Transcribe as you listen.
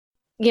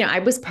I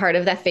was part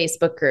of that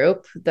Facebook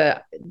group.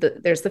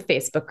 There's the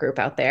Facebook group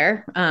out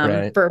there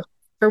Right. for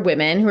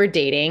women who are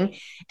dating.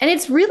 And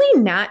it's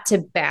really not to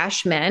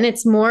bash men.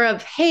 It's more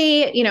of,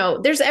 hey,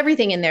 there's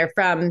everything in there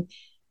from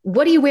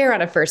what do you wear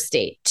on a first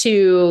date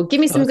to give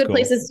me Oh, some that's good cool.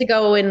 places to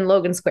go in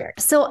Logan Square.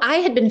 So I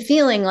had been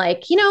feeling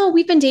like,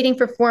 we've been dating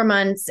for 4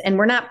 months and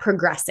we're not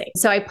progressing.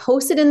 So I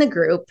posted in the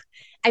group,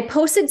 I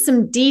posted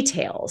some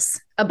details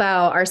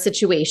about our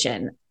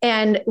situation.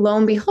 And lo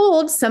and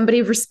behold,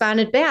 somebody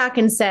responded back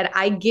and said,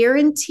 I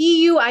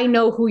guarantee you I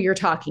know who you're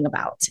talking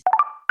about.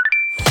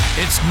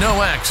 It's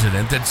no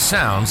accident that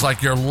sounds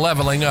like you're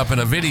leveling up in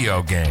a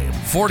video game.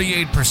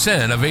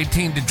 48% of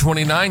 18 to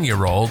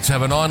 29-year-olds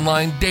have an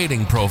online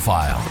dating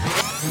profile.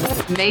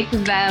 Make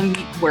them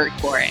work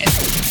for it.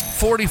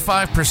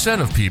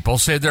 45% of people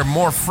say they're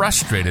more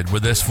frustrated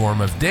with this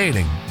form of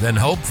dating than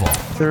hopeful.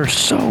 There are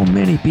so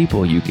many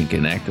people you can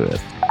connect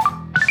with.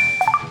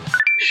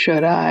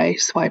 Should I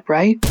swipe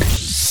right?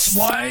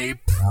 Swipe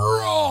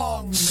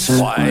wrong.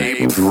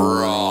 Swipe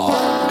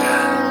wrong.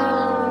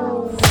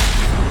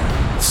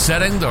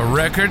 Setting the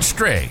record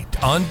straight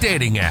on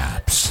dating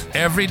apps.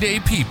 Everyday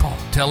people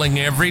telling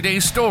everyday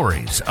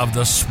stories of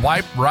the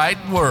swipe right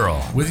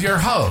world with your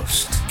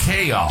host,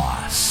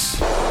 Chaos.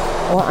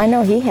 Well, I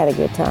know he had a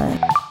good time.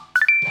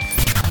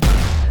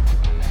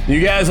 You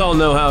guys all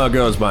know how it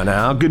goes by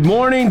now. Good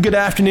morning, good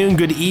afternoon,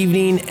 good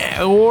evening,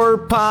 or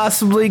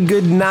possibly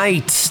good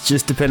night,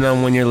 just depending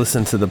on when you're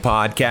listening to the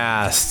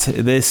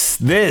podcast. This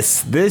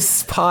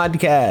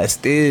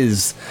podcast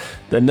is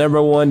the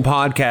number one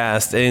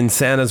podcast in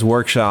Santa's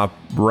workshop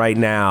right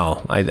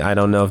now. I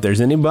don't know if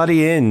there's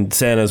anybody in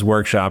Santa's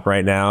workshop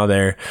right now.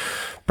 They're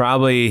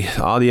probably,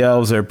 all the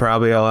elves are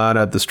probably all out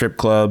at the strip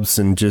clubs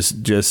and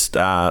just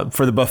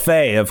for the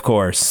buffet, of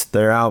course.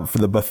 They're out for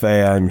the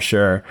buffet, I'm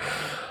sure.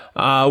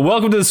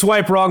 Welcome to the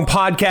Swipe Wrong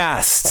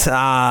podcast.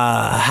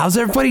 How's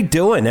everybody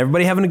doing?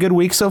 Everybody having a good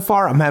week so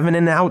far? I'm having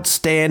an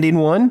outstanding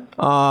one.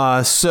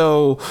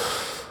 So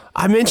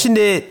I mentioned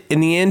it in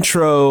the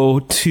intro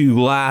to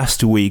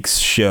last week's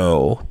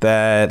show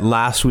that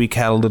last week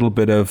had a little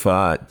bit of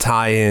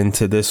tie-in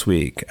to this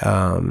week.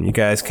 You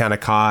guys kind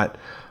of caught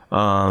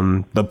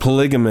the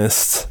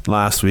Polygamist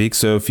last week.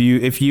 So if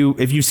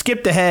you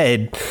skipped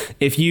ahead,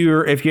 if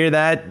you're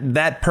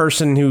that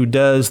person who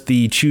does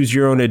the choose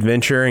your own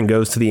adventure and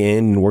goes to the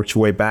end and works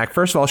your way back,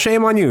 first of all,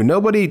 shame on you.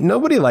 Nobody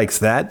likes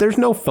that. There's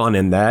no fun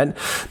in that.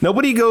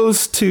 Nobody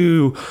goes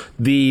to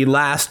the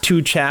last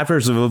two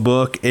chapters of a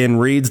book and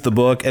reads the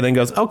book and then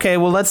goes, okay,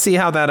 well, let's see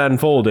how that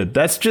unfolded.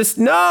 That's just,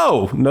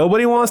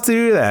 nobody wants to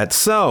do that.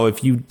 So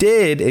if you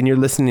did and you're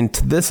listening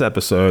to this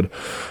episode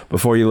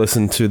before you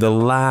listen to the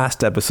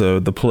last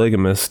episode, The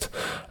Polygamist,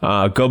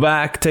 go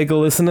back, take a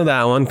listen to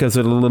that one because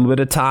there's a little bit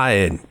of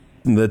tie-in.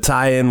 The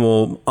tie-in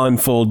will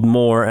unfold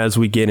more as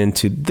we get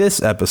into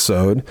this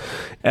episode.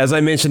 As I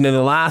mentioned in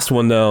the last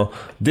one, though,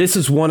 this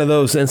is one of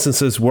those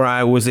instances where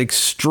I was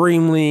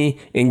extremely,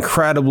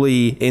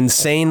 incredibly,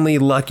 insanely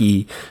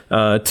lucky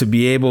to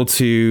be able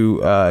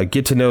to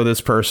get to know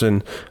this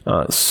person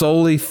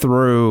solely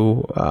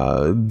through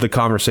the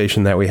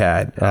conversation that we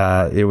had.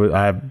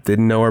 I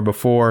didn't know her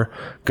before,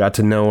 got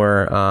to know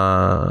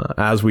her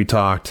as we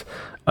talked.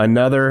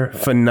 Another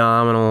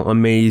phenomenal,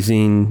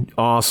 amazing,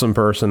 awesome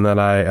person that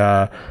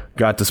I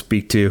got to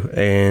speak to,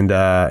 and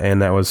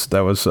that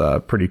was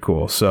pretty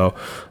cool. So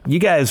you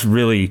guys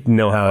really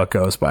know how it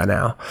goes by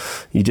now.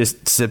 You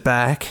just sit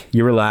back,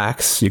 you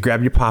relax, you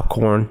grab your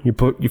popcorn, you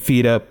put your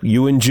feet up,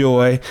 you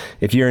enjoy.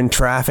 If you're in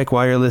traffic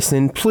while you're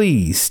listening,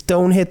 please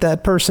don't hit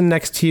that person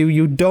next to you.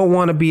 You don't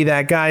want to be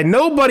that guy.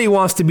 Nobody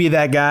wants to be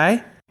that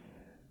guy.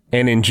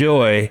 And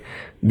enjoy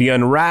the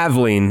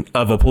unraveling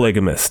of a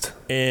polygamist.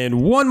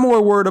 And one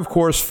more word, of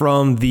course,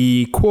 from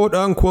the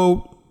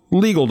quote-unquote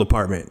legal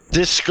department.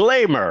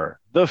 Disclaimer.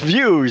 The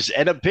views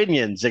and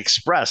opinions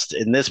expressed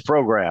in this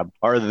program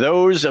are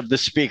those of the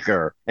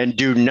speaker and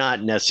do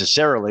not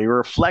necessarily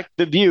reflect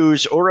the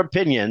views or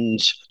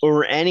opinions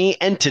or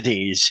any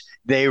entities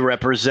they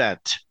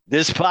represent.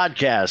 This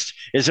podcast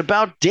is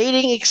about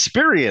dating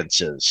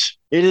experiences.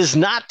 It is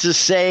not to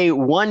say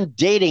one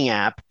dating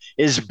app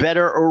is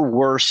better or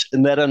worse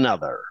than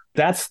another.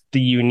 That's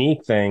the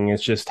unique thing.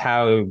 It's just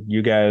how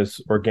you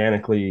guys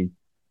organically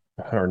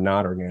or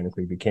not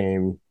organically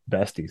became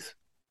besties.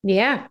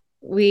 Yeah,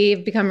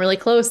 we've become really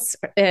close.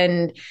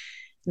 And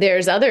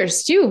there's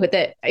others too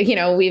that,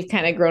 we've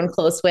kind of grown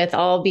close with,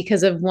 all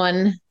because of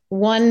one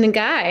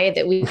guy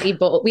that we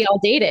all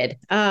dated.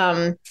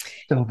 So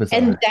bizarre.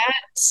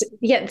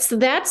 And so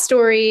that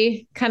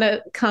story kind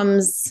of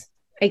comes,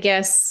 I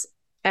guess,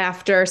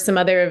 after some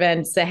other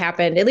events that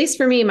happened, at least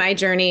for me, my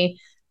journey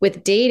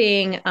with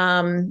dating.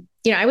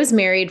 I was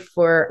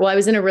I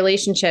was in a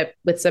relationship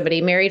with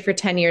somebody, married for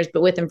 10 years,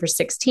 but with him for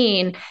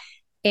 16.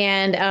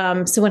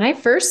 And so when I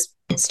first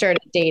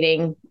started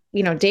dating,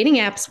 dating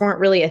apps weren't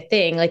really a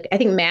thing. Like, I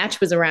think Match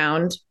was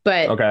around,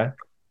 but okay,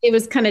 it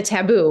was kind of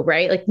taboo,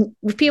 right? Like,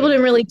 people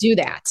didn't really do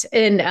that.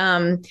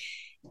 And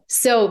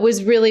so it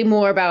was really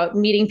more about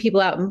meeting people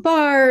out in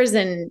bars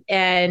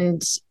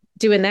and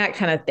doing that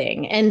kind of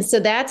thing. And so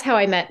that's how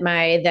I met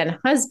my then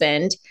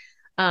husband.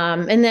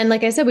 And then,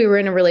 like I said, we were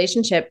in a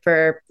relationship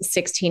for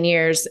 16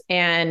 years.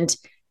 And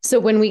so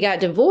when we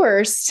got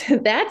divorced,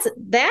 that's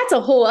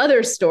a whole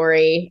other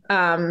story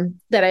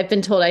that I've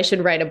been told I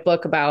should write a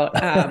book about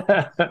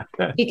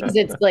because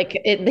it's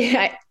like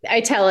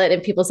I tell it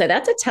and people say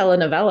that's a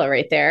telenovela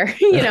right there,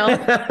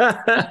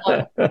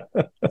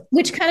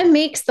 which kind of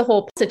makes the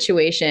whole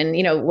situation,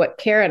 what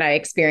Kara and I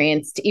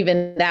experienced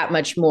even that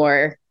much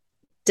more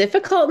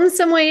difficult in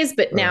some ways,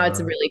 but now it's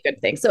a really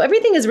good thing. So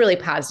everything is really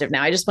positive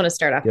now. I just want to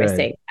start off by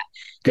saying that.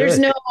 There's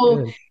no,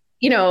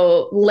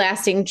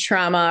 lasting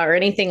trauma or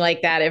anything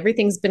like that.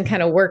 Everything's been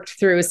kind of worked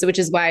through. So, which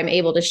is why I'm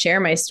able to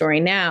share my story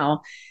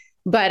now.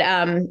 But,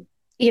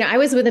 I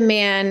was with a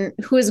man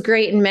who was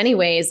great in many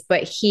ways,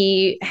 but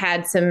he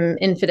had some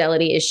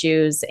infidelity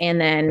issues.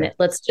 And then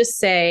let's just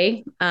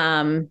say,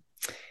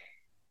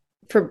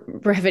 for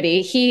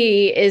brevity,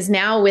 he is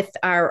now with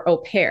our au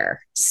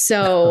pair.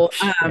 So,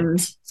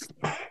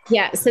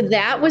 so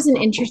that was an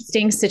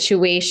interesting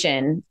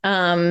situation.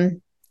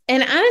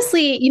 And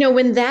honestly,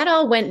 when that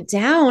all went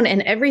down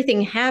and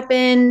everything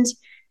happened,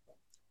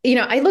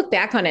 I look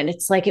back on it and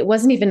it's like, it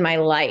wasn't even my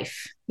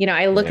life.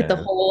 I look at the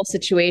whole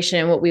situation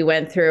and what we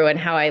went through and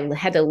how I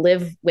had to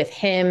live with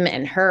him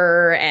and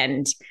her,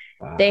 and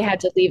they had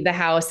to leave the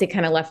house. They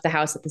kind of left the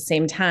house at the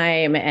same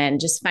time, and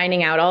just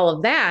finding out all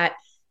of that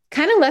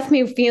kind of left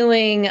me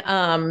feeling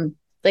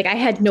like I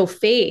had no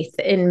faith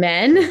in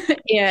men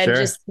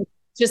and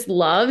just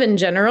love in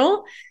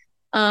general.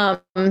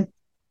 And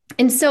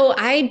so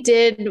I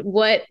did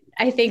what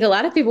I think a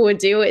lot of people would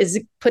do,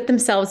 is put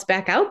themselves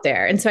back out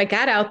there. And so I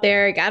got out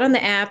there, got on the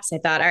apps. I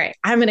thought, all right,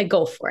 I'm going to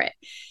go for it.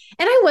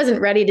 And I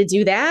wasn't ready to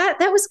do that.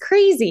 That was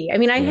crazy. I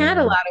mean, I had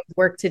a lot of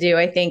work to do,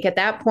 I think, at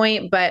that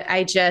point, but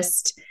I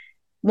just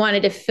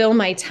wanted to fill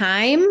my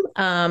time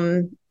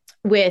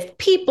with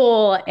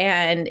people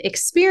and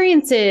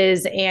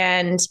experiences.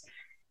 And,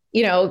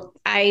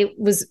 I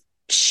was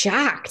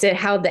shocked at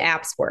how the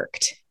apps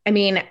worked. I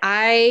mean,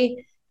 I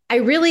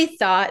really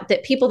thought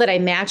that people that I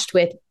matched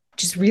with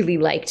just really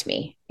liked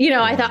me.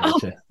 I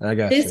thought,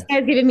 this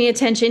guy's giving me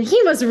attention.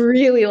 He must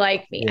really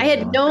like me. I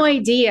had no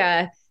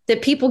idea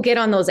that people get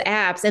on those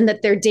apps and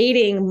that they're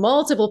dating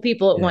multiple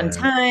people at one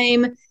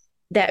time,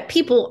 that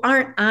people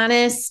aren't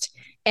honest.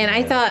 And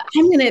I thought,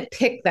 I'm going to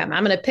pick them.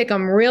 I'm going to pick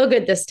them real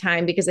good this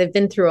time because I've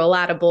been through a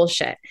lot of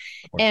bullshit.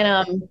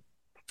 And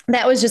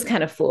that was just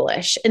kind of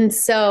foolish. And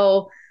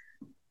so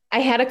I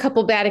had a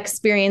couple bad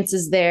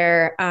experiences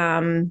there.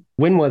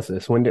 When was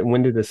this? When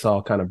did this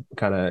all kind of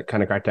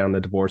crack down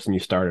the divorce and you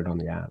started on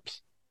the apps?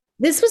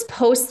 This was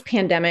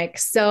post-pandemic.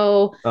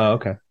 So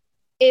okay.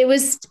 It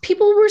was,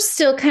 people were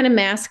still kind of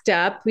masked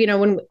up.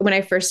 When I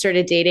first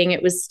started dating,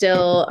 it was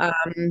still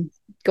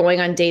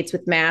going on dates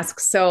with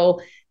masks. So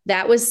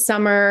that was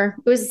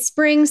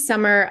spring,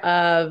 summer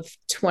of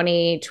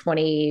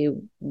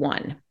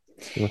 2021.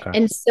 Okay.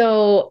 And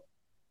so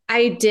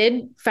I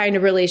did find a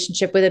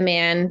relationship with a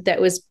man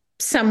that was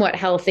somewhat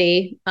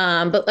healthy.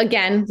 But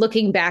again,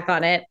 looking back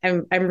on it,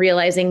 I'm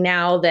realizing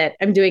now that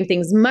I'm doing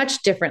things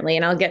much differently.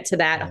 And I'll get to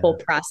that whole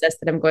process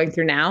that I'm going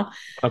through now.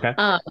 Okay.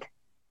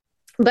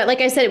 But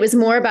like I said, it was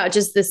more about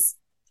just this,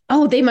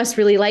 oh, they must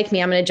really like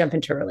me. I'm going to jump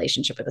into a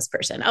relationship with this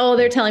person. Oh,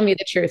 they're telling me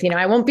the truth.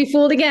 I won't be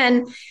fooled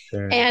again.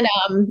 Sure. And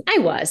I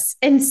was.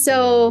 And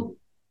so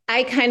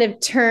I kind of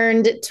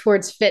turned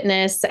towards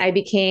fitness. I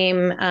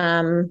became,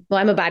 I'm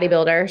a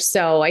bodybuilder.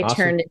 So I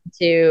turned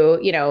into,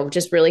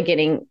 just really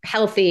getting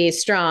healthy,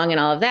 strong, and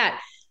all of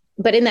that.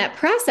 But in that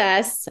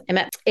process, I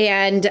met,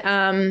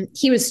 and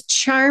he was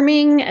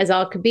charming as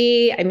all could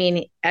be. I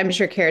mean, I'm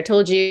sure Kara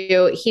told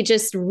you, he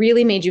just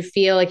really made you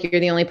feel like you're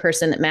the only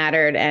person that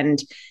mattered.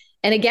 And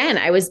again,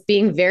 I was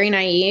being very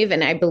naive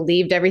and I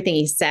believed everything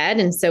he said.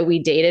 And so we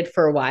dated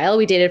for a while.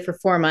 We dated for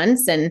 4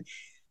 months, and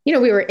we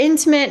were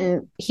intimate,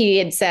 and he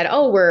had said,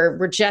 oh,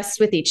 we're just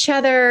with each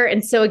other.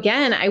 And so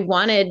again, I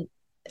wanted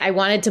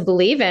to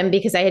believe him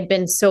because I had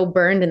been so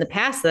burned in the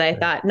past that I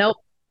thought, nope,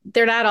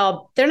 they're not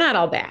all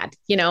bad,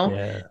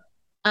 Yeah.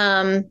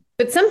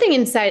 But something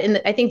inside,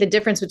 and I think the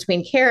difference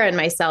between Kara and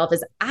myself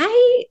is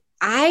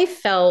I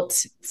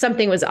felt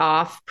something was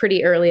off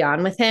pretty early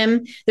on with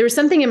him. There was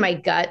something in my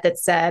gut that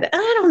said,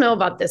 I don't know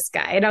about this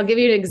guy. And I'll give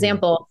you an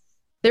example.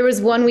 There was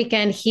one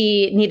weekend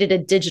he needed a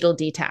digital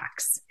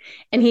detox.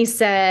 And he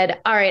said,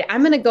 all right,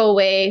 I'm going to go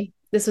away.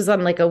 This was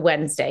on like a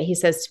Wednesday. He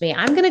says to me,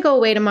 I'm going to go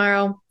away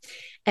tomorrow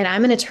and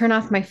I'm going to turn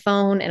off my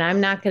phone and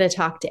I'm not going to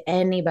talk to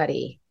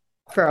anybody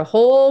for a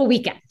whole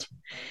weekend.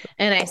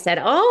 And I said,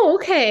 oh,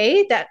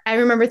 okay. That I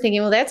remember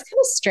thinking, well, that's kind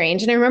of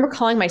strange. And I remember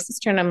calling my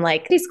sister and I'm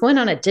like, he's going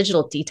on a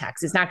digital detox.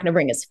 He's not going to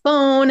bring his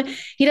phone.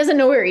 He doesn't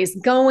know where he's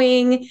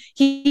going.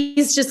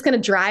 He's just going to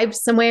drive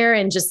somewhere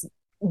and just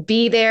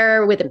be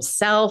there with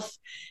himself.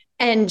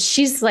 And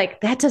she's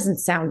like, that doesn't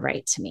sound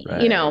right to me,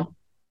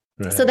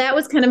 Right. So that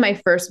was kind of my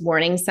first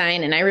warning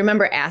sign. And I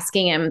remember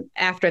asking him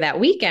after that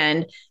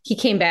weekend, he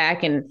came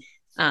back and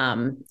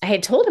I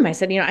had told him, I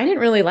said, I didn't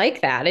really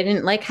like that. I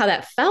didn't like how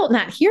that felt,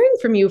 not hearing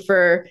from you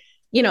for,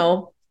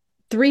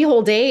 3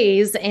 whole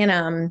days.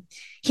 And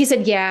he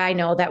said, yeah, I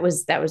know that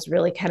was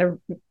really kind of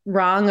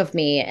wrong of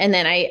me. And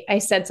then I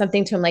said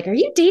something to him like, are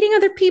you dating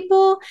other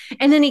people?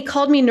 And then he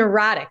called me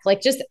neurotic,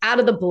 like just out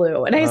of the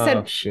blue. And I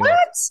said, shit.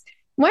 what?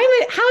 Why am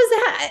I, how is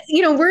that?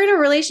 You know, we're in a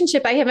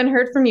relationship. I haven't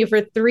heard from you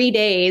for 3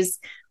 days.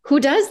 Who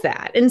does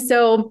that? And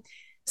so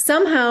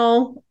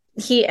somehow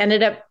he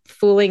ended up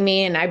fooling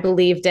me and I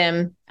believed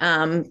him.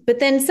 But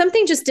then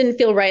something just didn't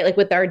feel right. Like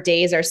with our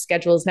days, our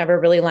schedules never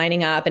really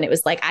lining up. And it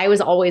was like, I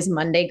was always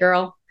Monday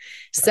girl.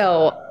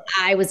 So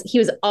he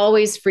was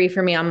always free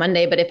for me on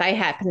Monday. But if I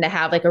happened to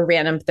have like a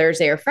random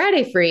Thursday or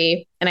Friday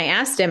free and I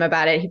asked him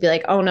about it, he'd be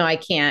like, oh no, I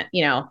can't,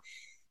 you know.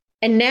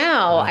 And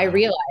now I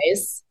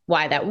realize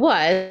why that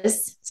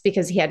was. It's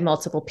because he had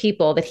multiple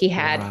people that he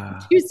had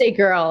Tuesday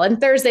girl and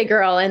Thursday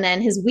girl. And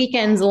then his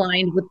weekends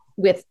aligned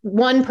with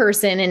one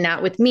person and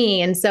not with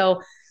me. And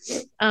so,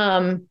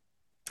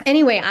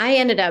 anyway, I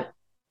ended up,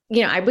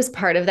 you know, I was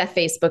part of that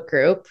Facebook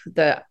group.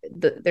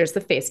 There's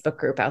the Facebook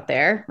group out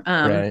there,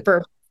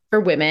 for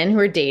women who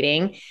are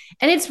dating.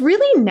 And it's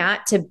really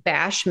not to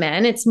bash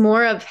men. It's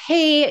more of,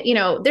 hey, you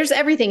know, there's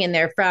everything in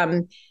there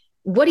from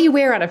what do you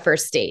wear on a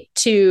first date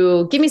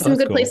to give me some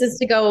good places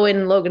to go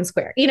in Logan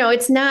Square. You know,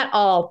 it's not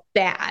all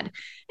bad.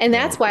 And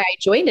that's why I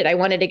joined it. I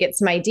wanted to get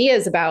some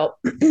ideas about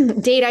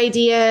date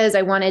ideas.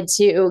 I wanted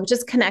to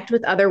just connect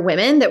with other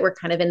women that were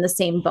kind of in the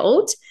same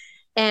boat.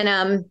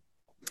 And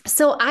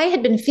so I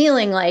had been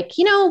feeling like,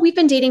 you know, we've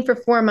been dating for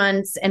 4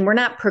 months and we're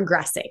not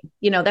progressing.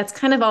 You know, that's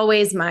kind of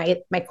always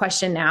my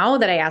question now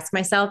that I ask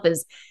myself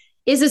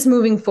is this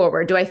moving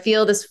forward? Do I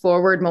feel this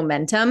forward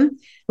momentum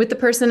with the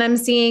person I'm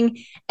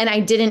seeing? And I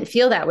didn't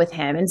feel that with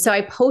him. And so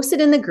I posted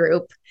in the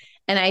group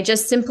and I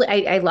just simply,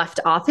 I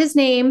left off his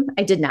name.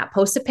 I did not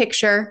post a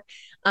picture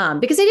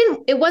because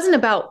it wasn't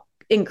about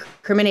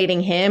incriminating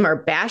him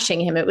or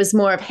bashing him. It was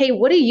more of, hey,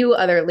 what do you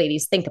other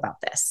ladies think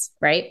about this?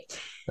 Right.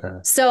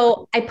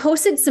 So I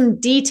posted some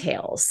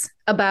details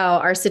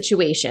about our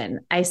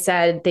situation. I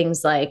said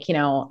things like, you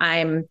know,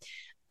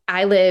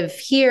 I live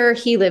here.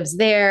 He lives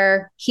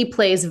there. He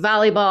plays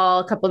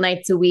volleyball a couple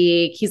nights a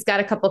week. He's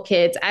got a couple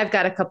kids. I've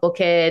got a couple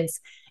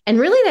kids. And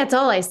really, that's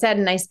all I said.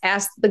 And I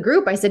asked the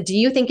group, I said, do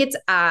you think it's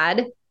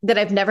odd that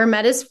I've never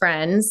met his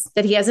friends,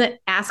 that he hasn't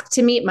asked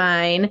to meet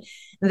mine,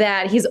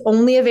 that he's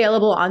only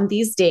available on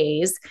these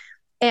days?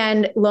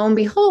 And lo and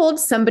behold,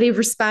 somebody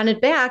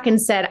responded back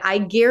and said, I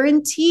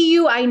guarantee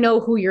you, I know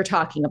who you're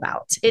talking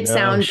about. It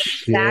sounds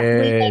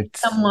exactly like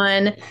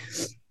someone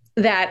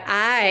that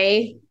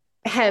I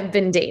have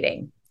been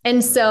dating.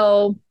 And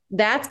so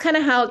that's kind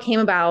of how it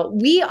came about.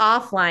 We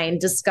offline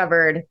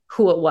discovered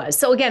who it was.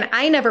 So again,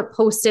 I never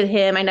posted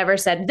him. I never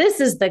said, this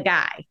is the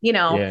guy, you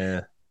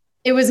know.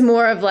 It was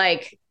more of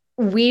like,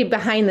 we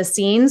behind the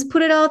scenes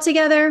put it all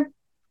together.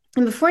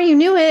 And before you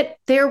knew it,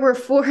 there were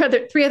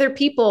 3 other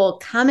people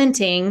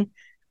commenting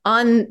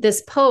on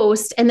this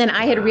post. And then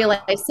I had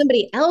realized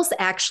somebody else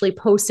actually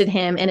posted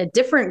him in a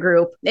different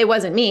group. It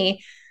wasn't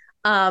me.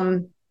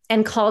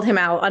 And called him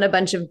out on a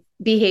bunch of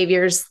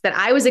behaviors that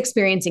I was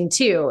experiencing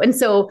too. And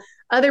so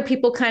other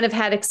people kind of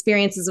had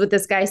experiences with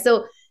this guy.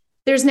 So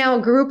there's now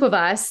a group of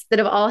us that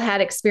have all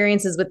had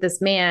experiences with this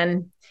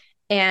man.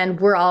 And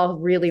we're all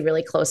really,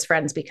 really close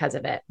friends because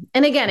of it.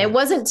 And again, it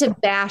wasn't to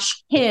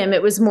bash him.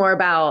 It was more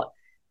about,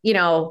 you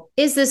know,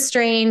 is this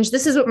strange?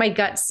 This is what my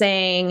gut's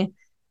saying.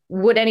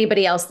 Would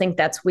anybody else think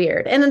that's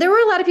weird? And then there were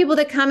a lot of people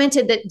that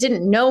commented that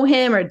didn't know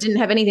him or didn't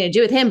have anything to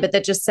do with him, but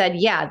that just said,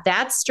 yeah,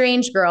 that's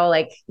strange, girl.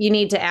 Like, you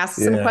need to ask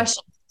some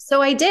questions.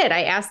 So I did.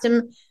 I asked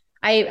him,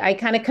 I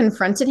kind of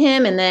confronted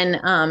him. And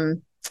then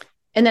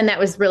that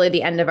was really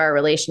the end of our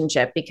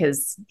relationship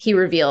because he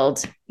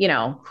revealed, you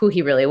know, who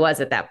he really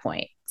was at that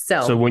point.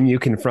 So when you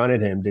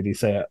confronted him, did he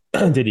say,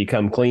 did he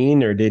come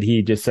clean or did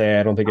he just say,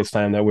 I think it's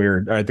time that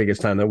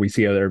we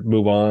see other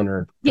move on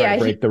or try to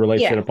break the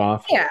relationship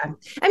off? Yeah.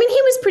 I mean,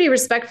 he was pretty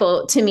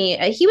respectful to me.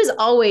 He was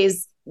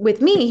always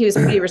with me. He was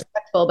pretty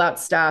respectful about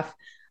stuff.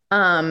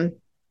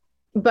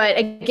 But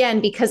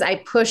again, because I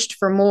pushed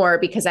for more,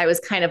 because I was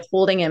kind of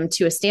holding him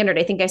to a standard,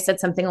 I think I said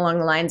something along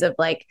the lines of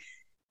like,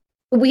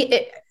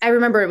 I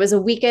remember it was a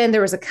weekend.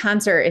 There was a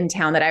concert in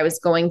town that I was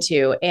going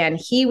to, and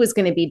he was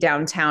going to be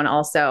downtown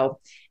also.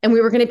 And we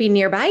were going to be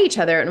nearby each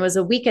other. And it was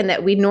a weekend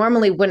that we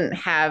normally wouldn't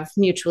have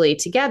mutually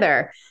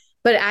together.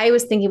 But I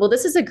was thinking, well,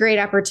 this is a great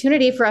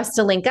opportunity for us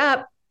to link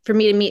up, for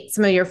me to meet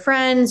some of your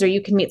friends, or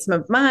you can meet some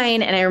of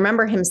mine. And I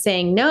remember him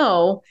saying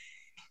no.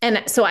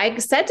 And so I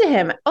said to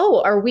him,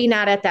 oh, are we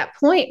not at that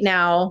point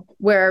now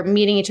where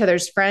meeting each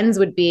other's friends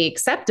would be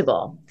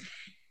acceptable?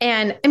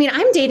 And I mean,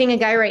 I'm dating a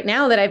guy right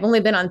now that I've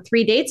only been on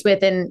 3 dates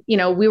with. And, you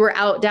know, we were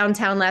out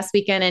downtown last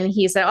weekend and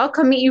he said, I'll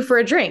come meet you for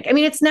a drink. I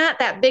mean, it's not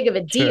that big of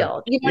a deal.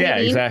 Sure. You know what I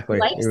mean? Exactly.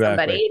 Like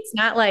somebody, it's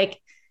not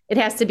like it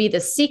has to be the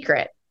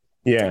secret.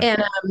 Yeah.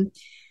 And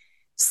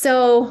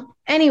so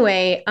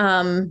anyway,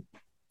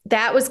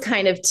 that was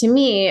kind of, to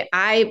me,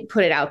 I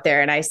put it out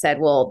there and I said,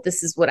 well,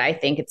 this is what I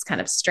think. It's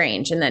kind of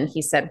strange. And then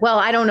he said, well,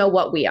 I don't know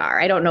what we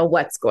are. I don't know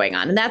what's going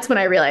on. And that's when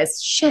I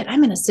realized, shit,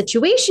 I'm in a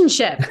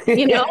situationship,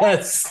 you know?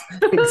 Yes,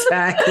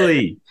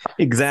 exactly.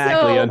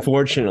 Exactly. So,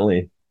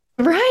 unfortunately.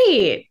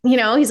 right. You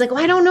know, he's like,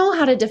 well, I don't know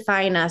how to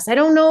define us. I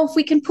don't know if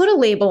we can put a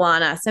label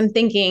on us. I'm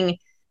thinking,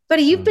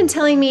 buddy, you've been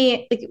telling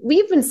me, like,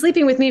 we've been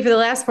sleeping with me for the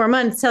last 4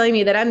 months, telling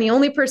me that I'm the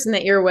only person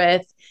that you're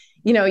with.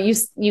 You know,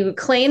 you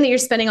claim that you're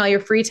spending all your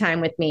free time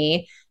with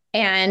me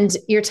and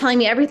you're telling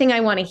me everything I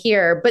want to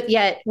hear, but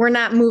yet we're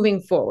not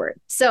moving forward.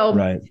 So,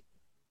 Right.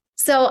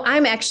 so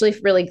I'm actually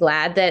really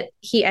glad that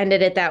he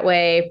ended it that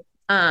way.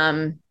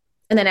 And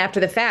then after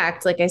the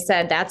fact, like I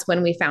said, that's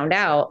when we found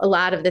out a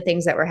lot of the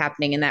things that were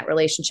happening in that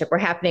relationship were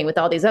happening with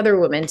all these other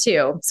women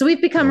too. So we've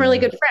become really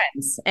good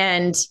friends.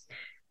 And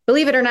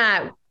believe it or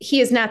not,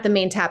 he is not the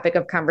main topic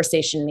of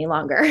conversation any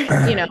longer.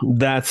 You know,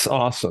 That's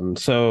awesome.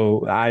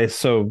 So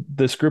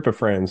this group of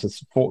friends,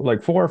 it's four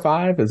or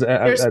five.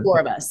 there's four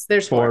of us.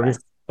 There's four of us.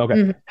 Okay.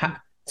 Mm-hmm.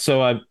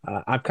 So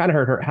I've kind of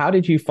heard her. How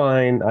did you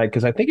find?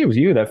 Because I think it was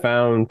you that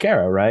found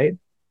Kara, right?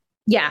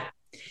 Yeah.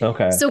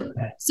 Okay.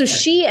 So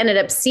she ended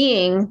up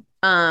seeing.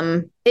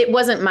 It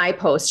wasn't my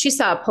post. She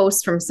saw a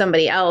post from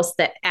somebody else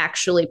that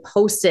actually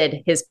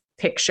posted his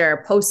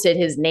picture, posted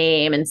his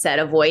name, and said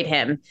avoid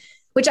him.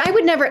 Which I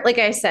would never, like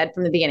I said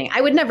from the beginning,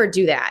 I would never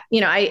do that. You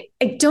know, I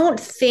don't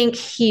think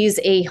he's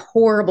a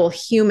horrible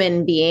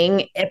human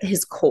being at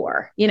his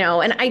core, you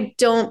know, and I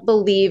don't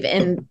believe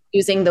in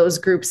using those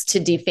groups to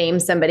defame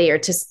somebody or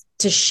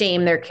to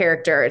shame their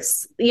character.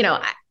 It's, you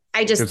know,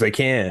 I just, because they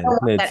can.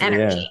 don't want that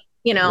energy, Yeah.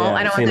 you know, Yeah,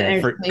 I don't want that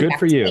energy. good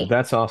for you.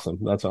 That's awesome.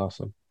 That's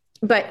awesome.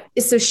 But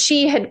so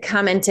she had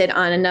commented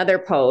on another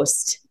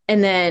post,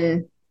 and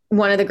then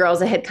one of the girls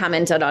that had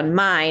commented on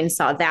mine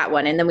saw that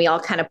one. And then we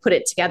all kind of put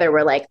it together.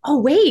 We're like, oh,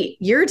 wait,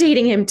 you're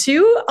dating him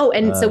too? Oh,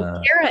 and so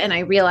Kara and I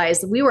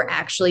realized we were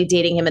actually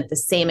dating him at the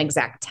same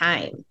exact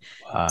time.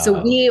 Wow.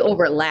 So we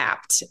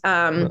overlapped.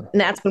 And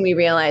that's when we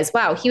realized,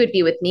 wow, he would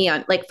be with me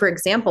on, like, for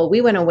example,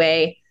 we went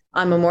away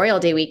on Memorial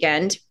Day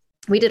weekend.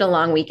 We did a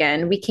long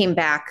weekend. We came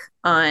back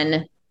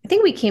on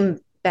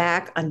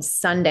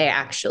Sunday,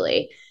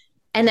 actually.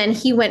 And then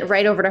he went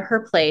right over to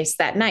her place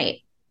that night.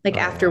 Like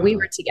after we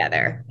were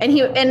together, and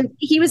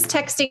he was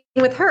texting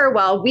with her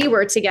while we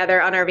were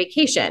together on our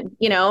vacation,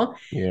 you know,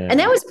 and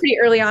that was pretty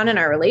early on in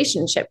our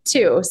relationship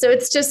too. So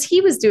it's just, he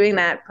was doing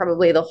that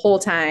probably the whole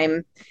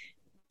time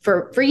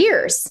for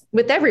years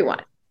with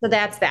everyone. So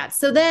that's that.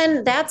 So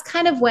then that's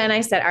kind of when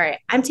I said, all right,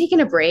 I'm taking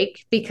a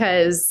break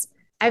because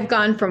I've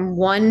gone from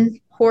one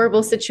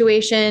horrible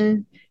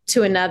situation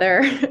to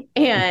another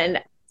and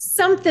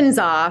something's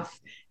off.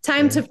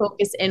 Time to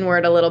focus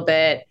inward a little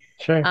bit.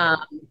 Sure.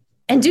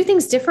 And do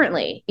things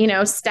differently, you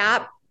know,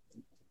 stop.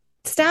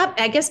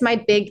 I guess my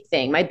big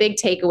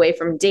takeaway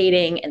from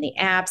dating and the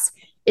apps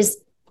is,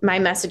 my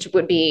message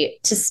would be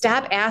to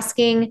stop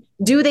asking,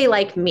 do they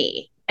like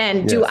me?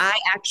 And do I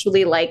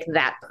actually like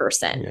that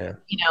person? Yeah.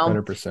 You know,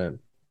 100%.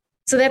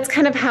 So that's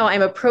kind of how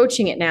I'm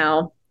approaching it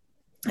now.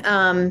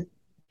 So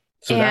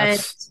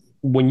that's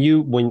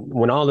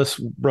when all this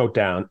broke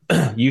down,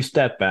 you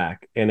stepped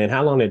back, and then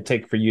how long did it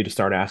take for you to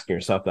start asking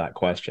yourself that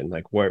question?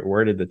 Like,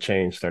 where did the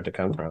change start to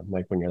come from?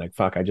 Like when you're like,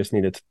 fuck, I just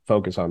need to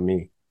focus on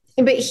me.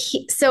 But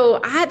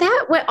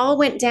all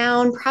went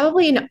down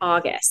probably in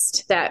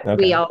August, that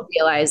we all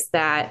realized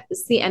that it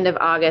was the end of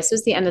August, it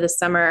was the end of the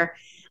summer.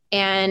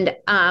 And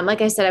like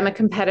I said, I'm a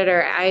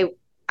competitor.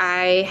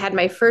 I had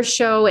my first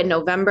show in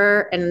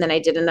November, and then I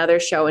did another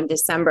show in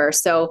December.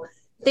 So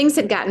things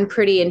had gotten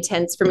pretty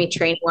intense for me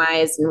training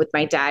wise and with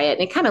my diet.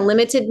 And it kind of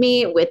limited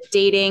me with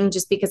dating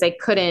just because I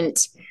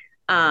couldn't,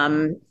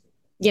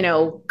 you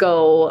know,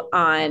 go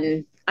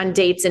on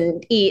dates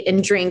and eat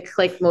and drink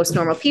like most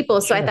normal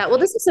people. So I thought, well,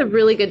 this is a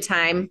really good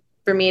time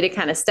for me to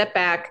kind of step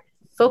back,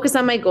 focus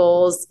on my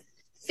goals,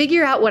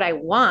 figure out what I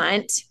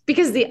want.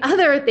 Because the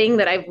other thing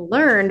that I've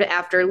learned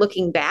after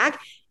looking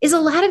back is a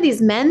lot of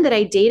these men that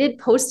I dated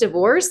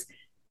post-divorce,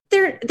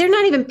 they're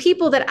not even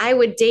people that I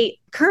would date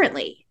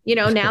currently. You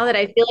know, now that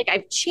I feel like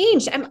I've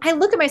changed, I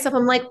look at myself,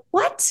 I'm like,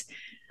 what?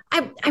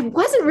 I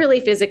wasn't really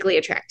physically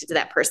attracted to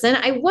that person.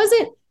 I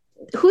wasn't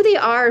who they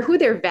are, who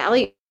their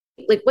value,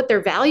 like what their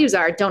values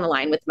are, don't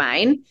align with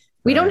mine.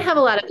 We don't have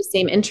a lot of the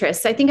same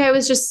interests. I think I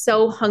was just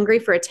so hungry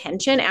for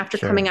attention after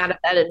coming out of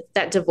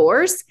that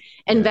divorce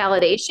and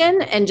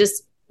validation, and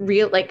just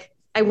like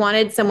I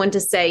wanted someone to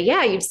say,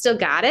 yeah, you've still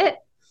got it.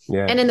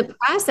 Yeah. And in the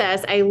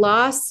process, I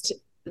lost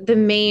the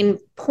main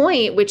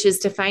point, which is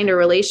to find a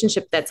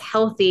relationship that's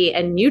healthy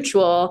and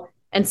mutual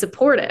and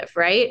supportive.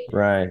 Right.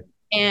 Right.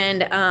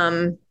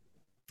 And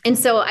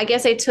so I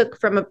guess I took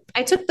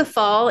the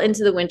fall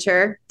into the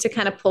winter to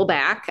kind of pull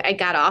back. I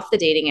got off the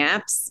dating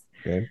apps.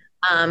 Okay.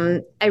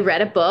 I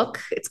read a book.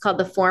 It's called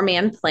The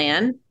 4-Man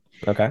Plan.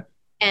 Okay.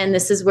 And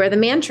this is where the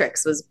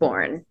Mantrix was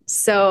born.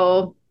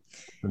 So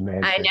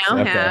I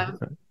now have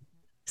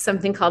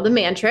something called the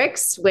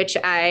Mantrix, which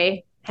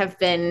I have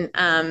been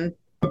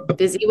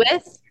busy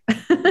with.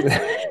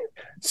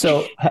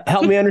 So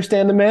help me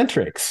understand the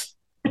Mantrix.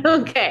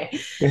 Okay.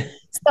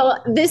 So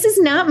this is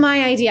not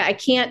my idea. I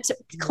can't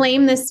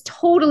claim this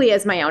totally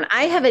as my own.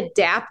 I have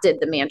adapted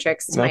the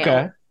Mantrix to my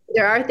own.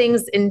 There are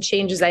things and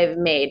changes I've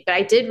made, but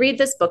I did read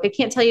this book. I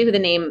can't tell you who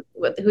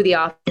the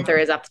author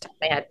is off the top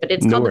of my head, but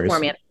it's called The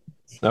Formula.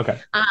 Okay.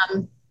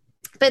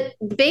 But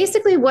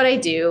basically what I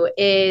do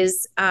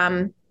is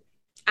I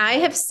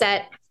have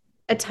set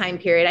a time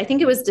period. I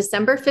think it was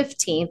December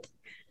 15th.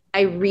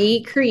 I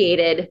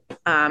recreated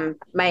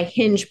my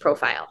Hinge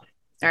profile.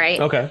 All right.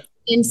 Okay.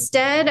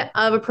 Instead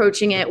of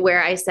approaching it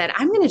where I said,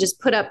 I'm going to just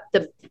put up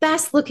the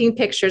best looking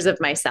pictures of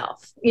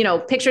myself,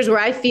 pictures where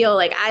I feel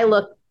like I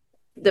look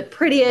the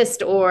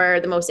prettiest or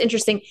the most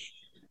interesting.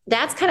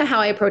 That's kind of how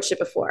I approached it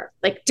before.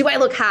 Like, do I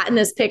look hot in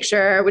this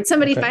picture? Would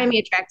somebody find me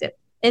attractive?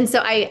 And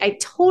so I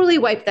totally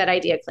wiped that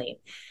idea clean.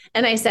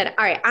 And I said,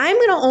 all right, I'm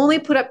going to only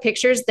put up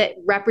pictures that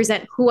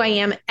represent who I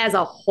am as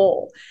a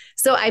whole.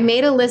 So I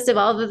made a list of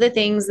all of the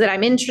things that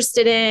I'm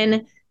interested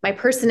in, my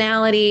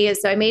personality.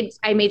 So I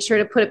made sure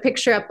to put a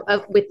picture up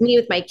of with me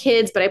with my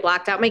kids, but I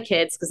blocked out my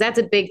kids because that's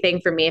a big thing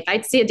for me. If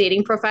I'd see a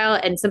dating profile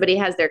and somebody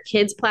has their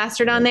kids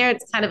plastered on there,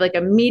 it's kind of like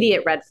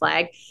immediate red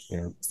flag.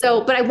 Yeah.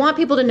 So, but I want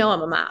people to know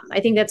I'm a mom. I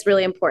think that's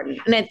really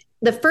important. And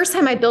the first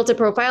time I built a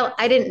profile,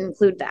 I didn't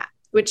include that,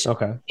 which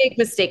big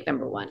mistake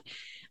number one.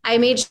 I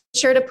made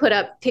sure to put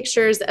up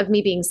pictures of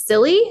me being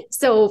silly.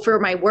 So for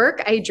my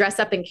work, I dress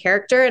up in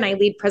character and I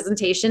lead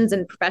presentations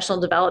and professional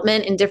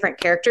development in different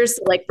characters.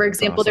 So like, for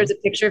example, there's a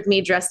picture of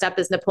me dressed up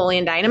as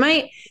Napoleon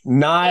Dynamite.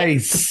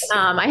 Nice.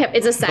 And,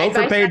 it's a side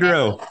by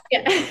Pedro.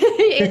 Yeah.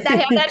 I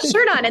have that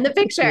shirt on in the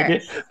picture.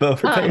 With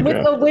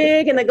the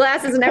wig and the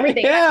glasses and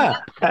everything.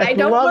 Yeah. I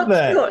don't love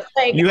that. Cute.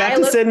 Like, you have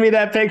to send me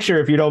that picture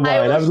if you don't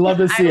mind. I would love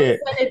to see it.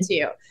 Send it to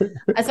you.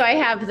 So I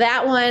have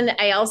that one.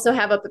 I also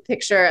have up a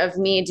picture of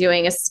me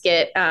doing a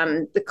skit,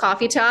 the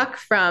coffee talk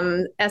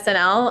from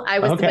SNL. I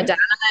was the Madonna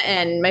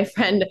and my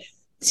friend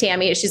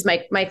Tammy, she's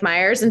Mike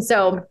Myers. And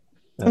so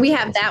we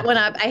have that one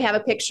up. I have a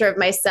picture of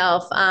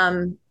myself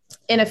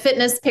in a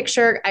fitness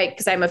picture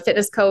because I'm a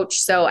fitness coach.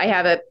 So I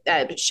have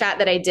a shot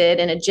that I did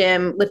in a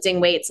gym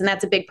lifting weights, and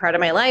that's a big part of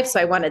my life. So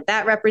I wanted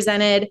that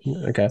represented.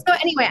 Okay. So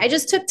anyway, I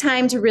just took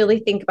time to really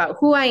think about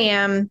who I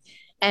am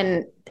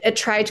and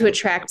try to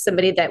attract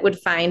somebody that would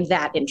find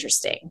that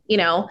interesting,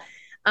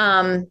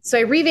 So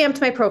I revamped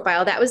my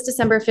profile. That was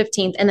December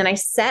 15th. And then I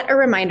set a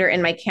reminder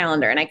in my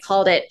calendar and I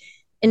called it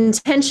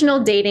intentional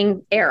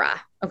dating era.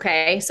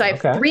 Okay. So I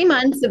have 3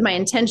 months of my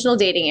intentional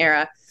dating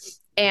era.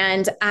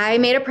 And I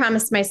made a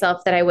promise to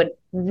myself that I would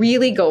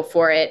really go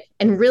for it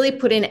and really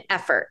put in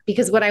effort,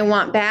 because what I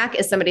want back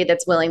is somebody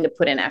that's willing to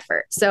put in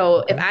effort.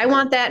 So if I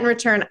want that in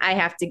return, I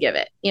have to give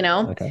it,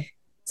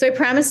 So I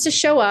promised to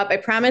show up. I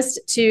promised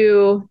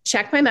to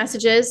check my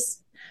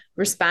messages,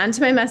 respond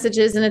to my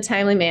messages in a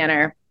timely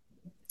manner.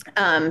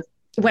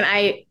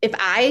 If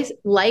I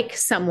like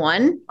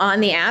someone on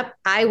the app,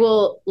 I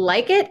will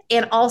like it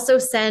and also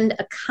send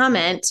a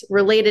comment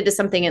related to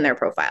something in their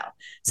profile.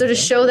 So to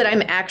show that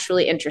I'm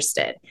actually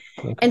interested.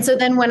 And so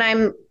then when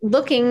I'm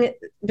looking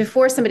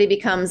before somebody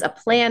becomes a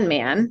plan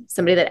man,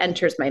 somebody that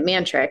enters my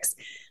Mantrix,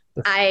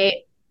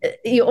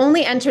 you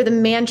only enter the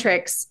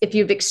Mantrix if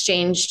you've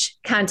exchanged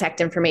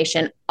contact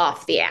information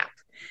off the app.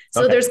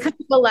 So there's kind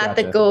of a lot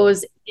that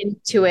goes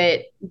into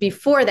it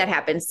before that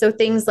happens. So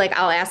things like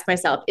I'll ask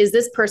myself, is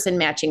this person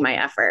matching my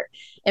effort?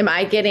 Am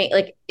I getting,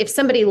 like, if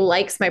somebody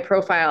likes my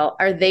profile,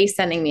 are they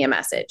sending me a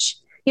message?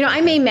 I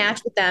may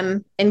match with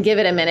them and give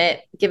it a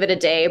minute, give it a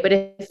day, but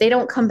if they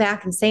don't come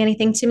back and say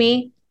anything to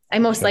me, I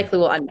most likely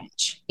will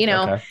unmatch,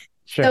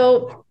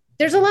 So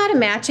there's a lot of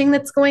matching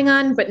that's going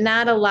on, but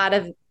not a lot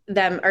of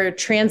them are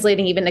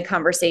translating even to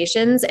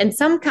conversations. And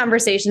some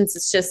conversations,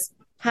 it's just,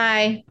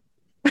 hi,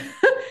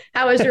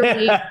 how was your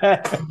week?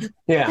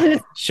 Yeah,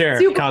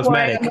 sure.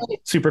 Cosmetic,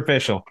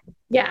 superficial.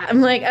 Yeah.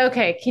 I'm like,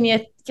 okay, can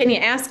you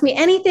ask me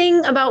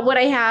anything about what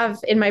I have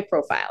in my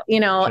profile?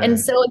 Sure. And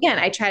so again,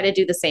 I try to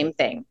do the same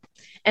thing.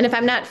 And if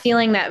I'm not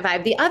feeling that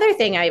vibe, the other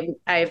thing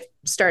I've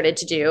started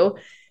to do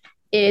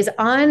is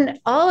on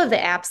all of the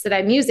apps that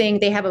I'm using,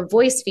 they have a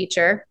voice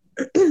feature.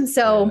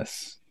 So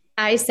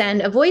I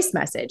send a voice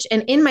message,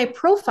 and in my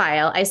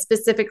profile, I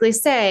specifically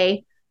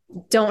say,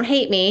 don't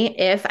hate me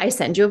if I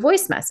send you a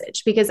voice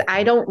message, because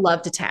I don't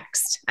love to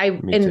text.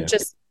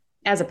 Just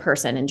as a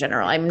person in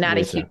general, I'm not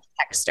a huge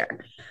texter.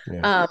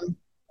 Yeah.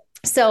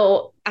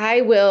 So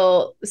I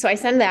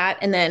send that,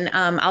 and then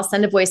I'll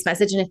send a voice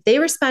message. And if they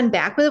respond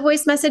back with a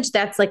voice message,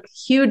 that's like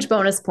huge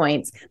bonus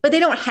points, but they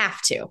don't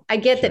have to. I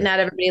get that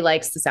not everybody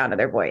likes the sound of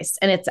their voice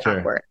and it's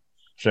awkward,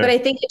 but I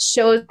think it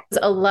shows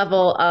a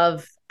level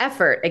of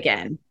effort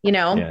again,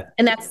 and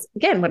that's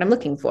again, what I'm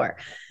looking for.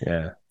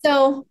 Yeah.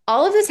 So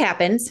all of this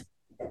happens.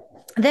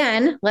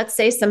 Then let's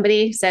say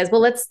somebody says,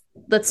 well,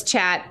 let's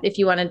chat if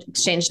you want to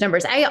exchange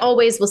numbers. I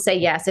always will say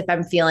yes if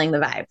I'm feeling the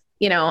vibe.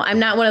 I'm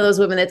not one of those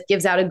women that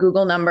gives out a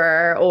Google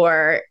number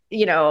or,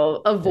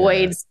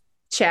 avoids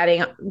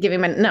chatting,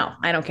 no,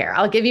 I don't care.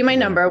 I'll give you my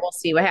number. We'll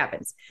see what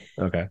happens.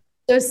 Okay.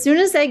 So as soon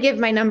as I give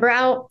my number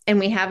out and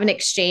we have an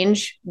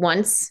exchange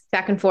once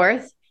back and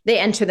forth, they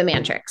enter the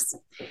matrix.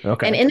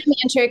 Okay. And in the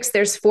matrix,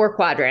 there's 4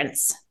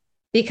 quadrants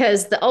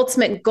because the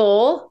ultimate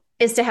goal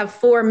is to have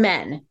 4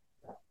 men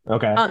on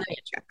the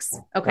matrix.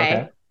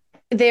 Okay.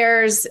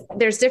 There's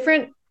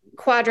different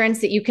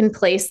quadrants that you can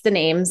place the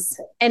names.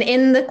 And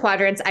in the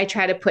quadrants, I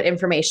try to put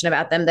information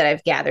about them that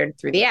I've gathered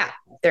through the app,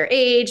 their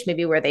age,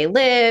 maybe where they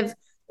live,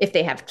 if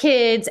they have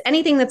kids,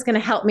 anything that's going to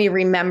help me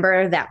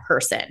remember that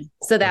person.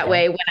 So that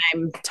way, when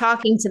I'm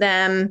talking to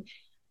them,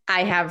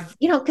 I have,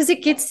 because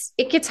it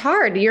gets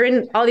hard. You're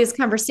in all these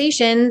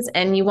conversations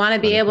and you want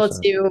to be 100%. Able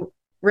to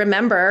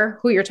remember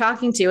who you're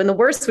talking to. And the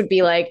worst would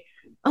be like,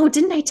 oh,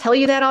 didn't I tell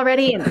you that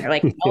already? And they're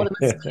like, oh, it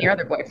must have been your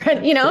other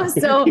boyfriend,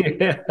 So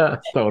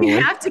totally.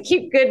 You have to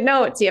keep good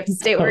notes. You have to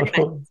stay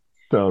organized.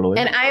 Totally.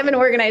 And I am an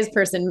organized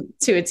person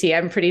to a T.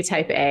 I'm pretty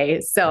type A.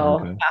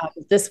 So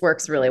this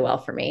works really well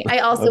for me. I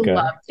also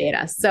love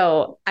data.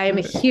 So I am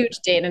a huge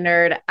data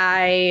nerd.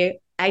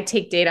 I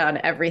take data on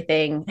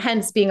everything,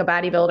 hence being a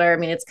bodybuilder. I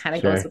mean, it's kind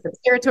of goes with the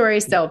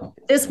territory. So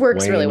this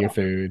works really well. Your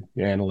food,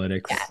 your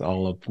analytics,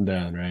 all up and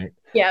down, right?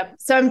 Yeah.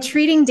 So I'm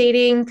treating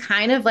dating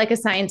kind of like a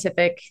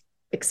scientific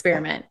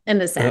experiment in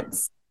the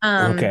sense.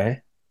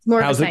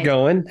 How's it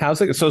going?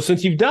 So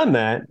since you've done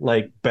that,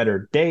 like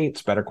better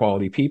dates, better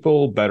quality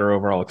people, better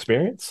overall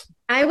experience?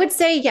 I would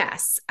say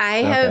yes.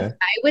 I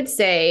would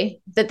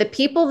say that the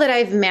people that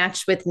I've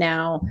matched with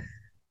now,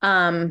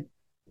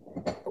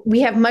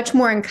 we have much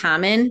more in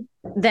common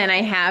than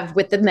I have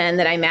with the men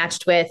that I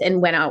matched with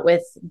and went out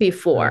with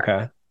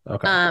before.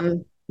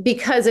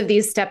 Because of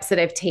these steps that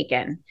I've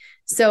taken.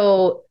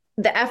 So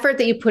the effort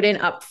that you put in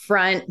up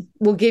front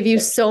will give you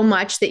so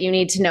much that you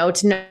need to know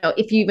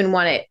if you even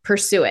want to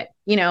pursue it,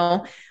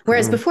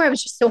 whereas before I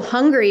was just so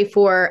hungry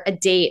for a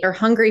date or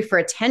hungry for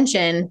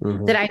attention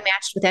that I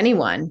matched with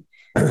anyone.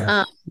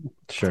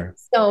 Sure.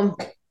 So,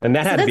 and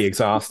that had to be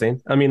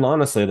exhausting. I mean,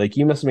 honestly, like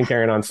you must have been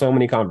carrying on so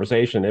many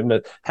conversations.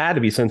 It had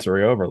to be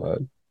sensory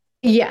overload.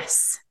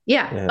 Yes.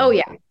 Yeah. Oh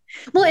yeah.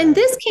 Well, and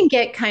this can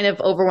get kind of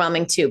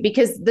overwhelming too,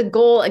 because the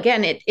goal,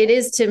 again, it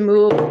is to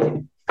move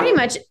pretty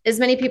much as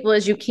many people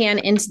as you can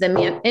into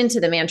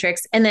the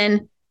matrix. And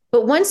then,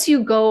 but once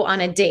you go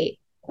on a date,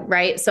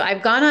 right? So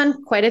I've gone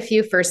on quite a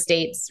few first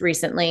dates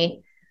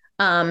recently.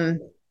 And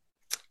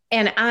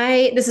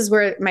this is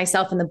where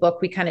myself and the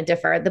book, we kind of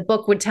differ. The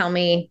book would tell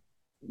me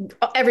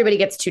everybody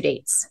gets 2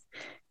 dates.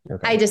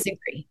 I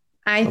disagree.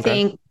 I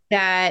think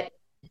that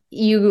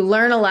you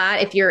learn a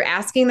lot if you're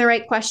asking the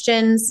right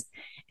questions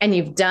and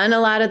you've done a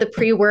lot of the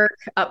pre-work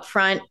up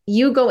front.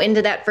 You go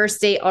into that first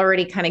date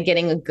already kind of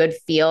getting a good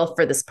feel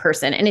for this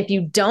person. And if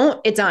you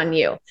don't, it's on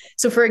you.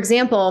 So for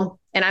example,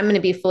 and I'm going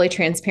to be fully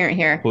transparent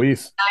here.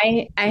 Please.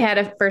 I had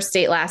a first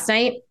date last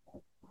night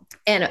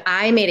and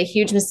I made a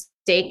huge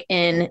mistake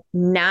in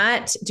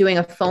not doing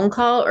a phone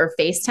call or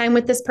FaceTime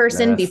with this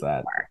person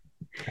before.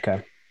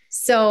 Okay.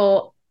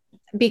 So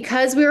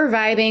because we were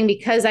vibing,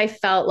 because I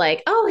felt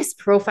like, oh, his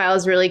profile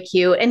is really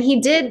cute. And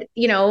he did,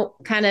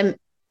 kind of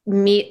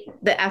meet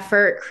the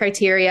effort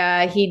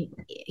criteria.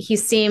 He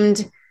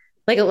seemed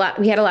like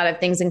we had a lot of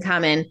things in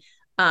common.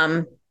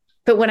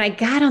 But when I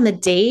got on the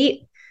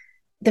date,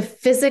 the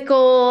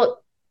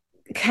physical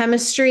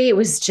chemistry, it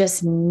was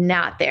just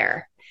not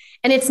there.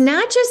 And it's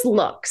not just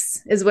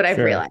looks is what I've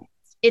realized.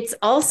 It's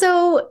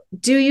also,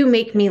 do you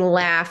make me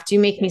laugh? Do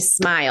you make me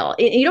smile?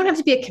 You don't have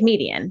to be a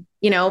comedian,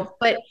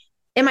 but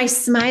am I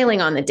smiling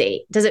on the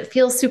date? Does it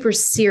feel super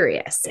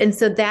serious? And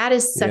so that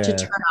is such a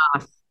turn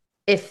off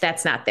if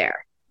that's not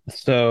there.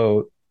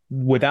 So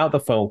without the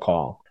phone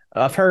call,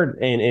 I've heard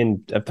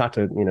and I've talked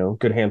to, a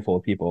good handful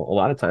of people. A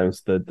lot of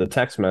times the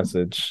text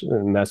message,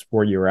 and that's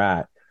where you're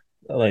at,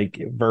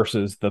 like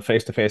versus the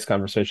face-to-face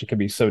conversation can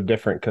be so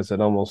different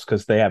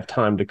because they have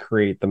time to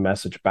create the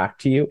message back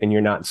to you and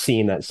you're not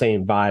seeing that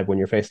same vibe when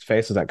you're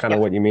face-to-face. Is that kind of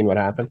what you mean? What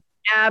happened?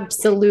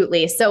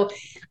 Absolutely. So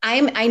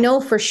I know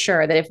for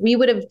sure that if we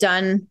would have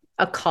done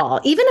a call,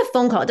 even a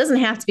phone call, it doesn't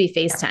have to be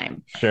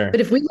FaceTime. Sure. But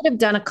if we would have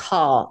done a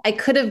call, I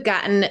could have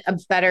gotten a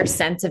better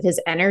sense of his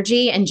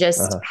energy and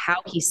just how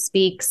he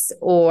speaks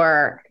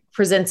or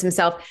presents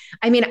himself.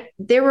 I mean,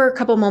 there were a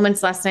couple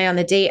moments last night on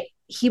the date.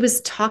 He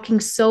was talking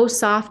so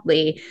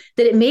softly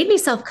that it made me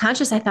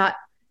self-conscious. I thought,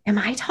 am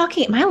I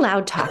a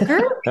loud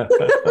talker?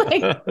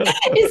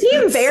 Is he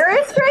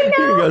embarrassed right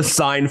now? You go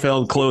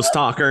Seinfeld, close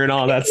talker and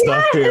all that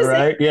stuff too,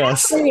 right?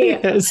 Exactly.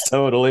 Yes,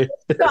 totally.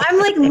 So I'm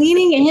like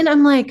leaning in.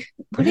 I'm like,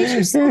 what did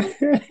you say?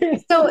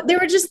 So there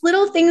were just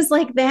little things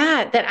like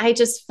that I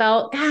just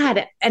felt,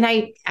 God. And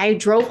I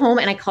drove home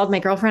and I called my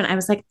girlfriend. I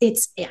was like,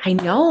 I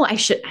know I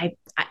should,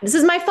 this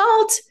is my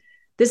fault.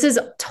 This is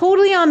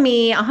totally on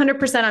me,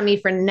 100% on me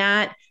for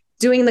not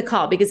doing the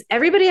call, because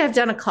everybody I've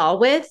done a call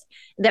with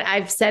that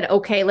I've said,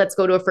 okay, let's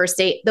go to a first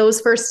date.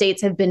 Those first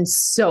dates have been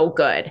so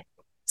good.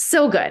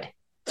 So good.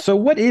 So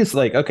what is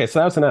so I was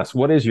going to ask,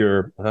 what is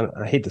your,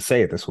 I hate to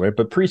say it this way,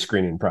 but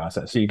pre-screening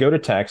process? So you go to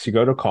text, you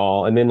go to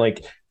call, and then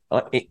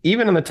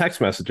even in the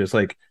text messages,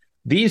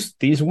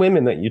 these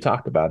women that you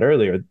talked about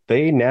earlier,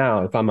 they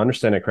now, if I'm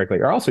understanding it correctly,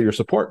 are also your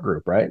support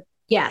group, right?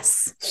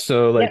 Yes.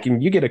 So like Yep.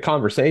 when you get a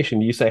conversation,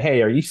 do you say,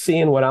 hey, are you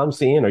seeing what I'm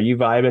seeing? Are you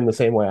vibing the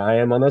same way I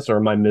am on this, or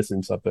am I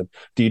missing something?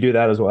 Do you do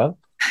that as well?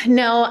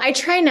 No, I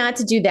try not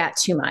to do that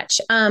too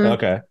much.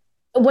 Okay.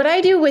 What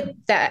I do with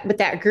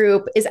that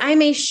group is I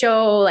may just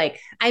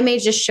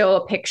show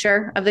a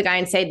picture of the guy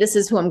and say, this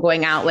is who I'm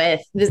going out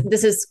with.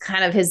 This is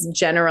kind of his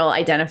general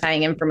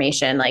identifying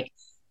information, like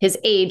his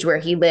age, where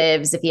he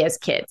lives, if he has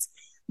kids.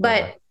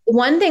 But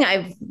one thing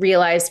I've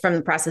realized from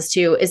the process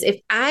too is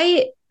if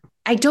I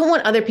don't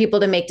want other people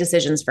to make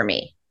decisions for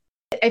me.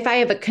 If I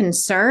have a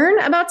concern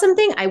about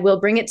something, I will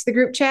bring it to the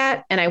group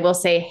chat and I will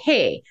say,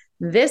 hey,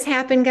 this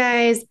happened,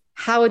 guys.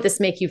 How would this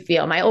make you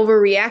feel? Am I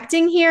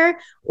overreacting here?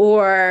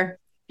 Or,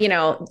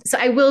 so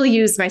I will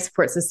use my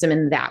support system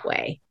in that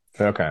way.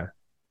 Okay.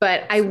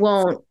 But I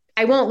won't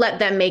let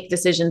them make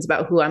decisions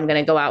about who I'm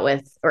going to go out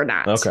with or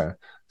not. Okay.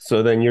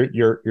 So then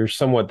you're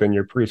somewhat then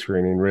your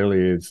pre-screening really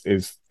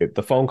is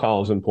the phone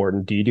call is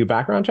important. Do you do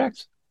background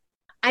checks?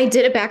 I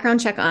did a background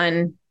check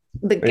on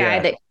the guy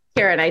that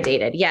Kara and I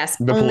dated. Yes.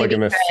 The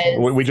polygamist.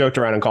 We joked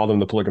around and called him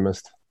the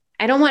polygamist.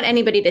 I don't want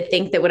anybody to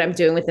think that what I'm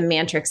doing with the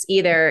Mantrix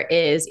either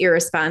is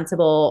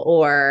irresponsible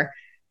or.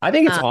 I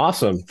think it's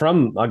awesome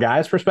from a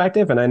guy's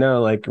perspective. And I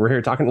know like we're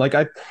here talking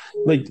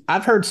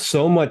I've heard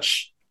so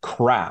much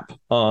crap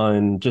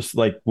on just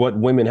like what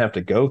women have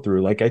to go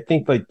through. Like, I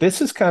think like this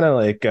is kind of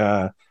like,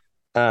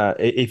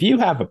 if you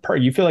have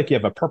you feel like you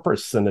have a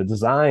purpose and a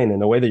design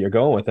and the way that you're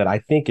going with it, I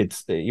think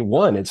it's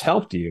one, it's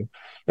helped you.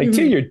 Like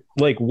two, you're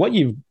like what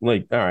you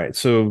like. All right,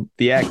 so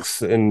the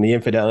ex and the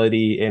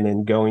infidelity, and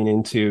then going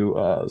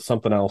into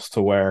something else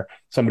to where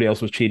somebody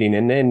else was cheating,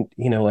 and then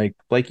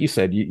like you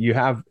said, you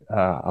have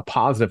a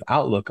positive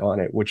outlook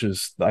on it, which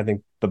is I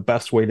think the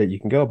best way that you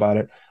can go about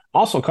it.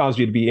 Also caused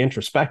you to be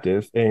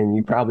introspective, and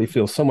you probably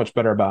feel so much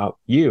better about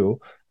you.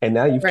 And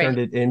now you've turned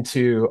it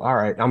into, all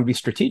right, I'm gonna be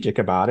strategic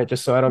about it,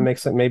 just so I don't make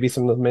some of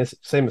the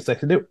same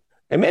mistakes to do.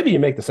 And maybe you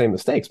make the same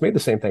mistakes, maybe the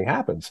same thing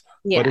happens,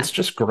 but it's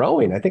just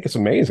growing. I think it's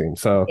amazing.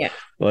 So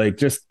like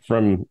just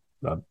from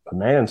a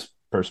man's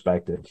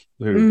perspective,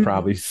 who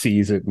probably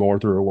sees it more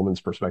through a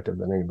woman's perspective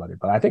than anybody,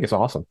 but I think it's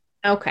awesome.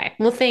 Okay.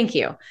 Well, thank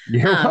you.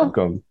 You're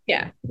welcome.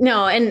 Yeah.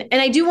 No, and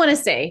I do want to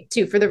say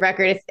too, for the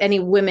record, if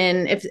any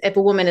women, if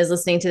a woman is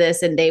listening to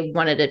this and they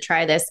wanted to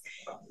try this,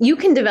 you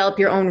can develop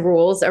your own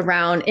rules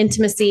around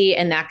intimacy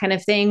and that kind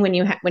of thing when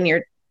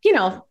you're,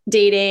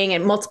 dating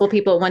and multiple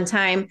people at one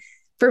time.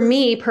 For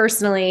me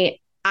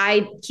personally,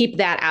 I keep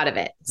that out of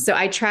it. So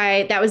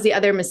that was the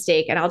other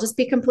mistake. And I'll just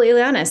be completely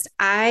honest.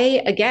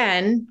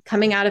 Again,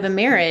 coming out of a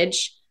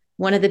marriage,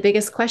 one of the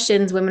biggest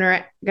questions women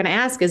are going to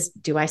ask is,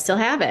 do I still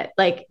have it?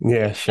 Like,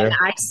 yeah, sure. Can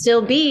I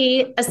still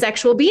be a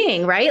sexual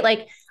being? Right.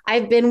 Like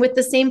I've been with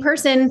the same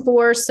person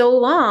for so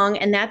long,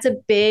 and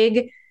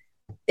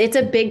it's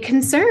a big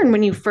concern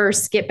when you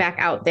first get back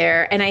out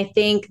there. And I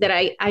think that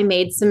I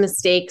made some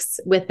mistakes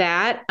with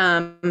that.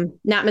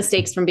 Not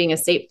mistakes from being a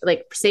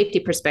safety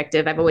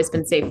perspective. I've always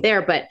been safe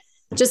there, but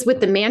just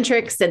with the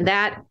Mantrix and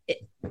that,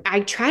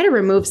 I try to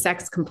remove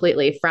sex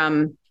completely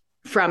from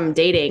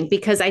dating,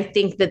 because I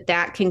think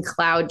that can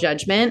cloud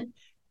judgment.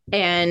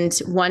 And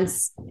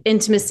once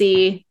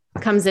intimacy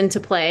comes into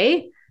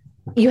play,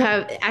 you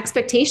have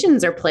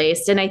expectations are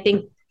placed. And I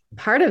think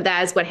part of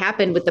that is what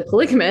happened with the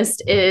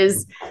polygamist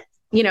is,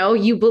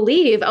 you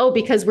believe,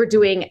 because we're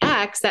doing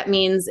X, that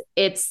means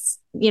it's,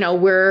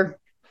 we're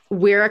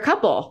a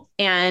couple,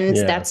 and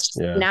that's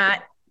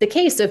not the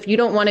case. So if you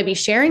don't want to be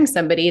sharing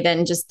somebody,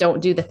 then just don't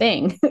do the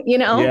thing,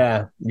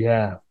 Yeah.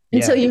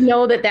 Until you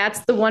know that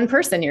that's the one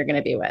person you're going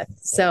to be with.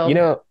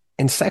 So,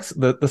 and sex,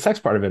 the sex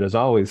part of it is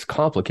always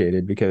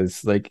complicated,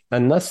 because like,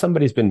 unless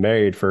somebody's been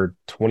married for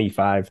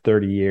 25,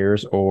 30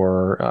 years,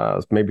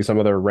 or maybe some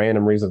other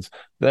random reasons,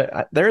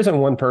 there isn't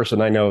one person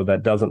I know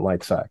that doesn't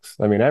like sex.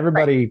 I mean,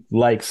 everybody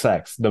likes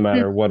sex, no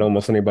matter what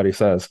almost anybody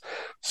says.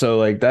 So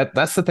like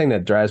that's the thing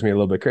that drives me a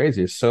little bit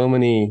crazy, is so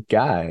many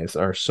guys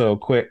are so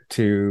quick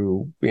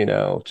to,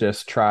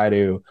 just try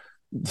to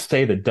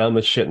say the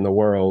dumbest shit in the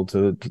world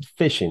to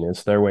fishing.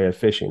 It's their way of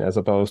fishing, as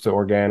opposed to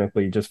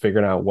organically just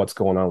figuring out what's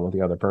going on with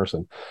the other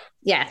person.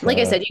 Yeah. Like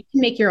I said, you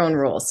can make your own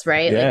rules,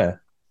 right? Yeah. Like,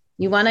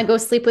 you want to go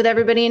sleep with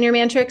everybody in your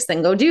Mantrix,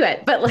 then go do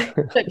it. But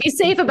be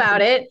safe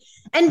about it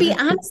and be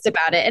honest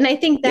about it. And I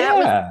think that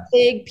was a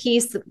big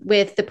piece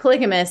with the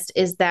polygamist,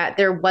 is that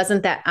there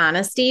wasn't that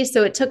honesty.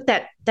 So it took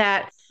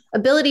that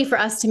ability for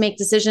us to make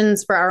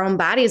decisions for our own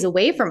bodies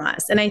away from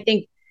us. And I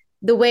think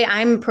the way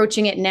I'm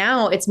approaching it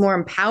now, it's more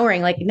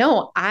empowering. Like,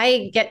 no,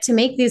 I get to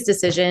make these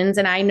decisions,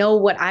 and I know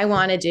what I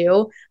want to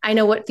do. I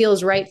know what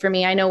feels right for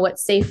me. I know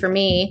what's safe for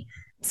me.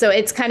 So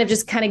it's kind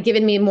of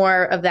given me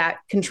more of that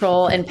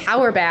control and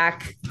power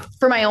back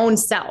for my own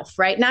self,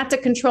 right? Not to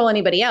control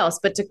anybody else,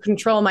 but to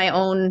control my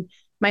own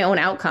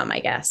outcome,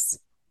 I guess.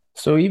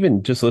 So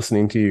even just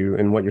listening to you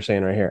and what you're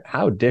saying right here,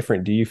 how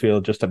different do you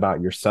feel just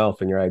about yourself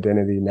and your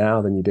identity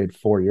now than you did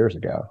 4 years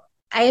ago?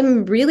 I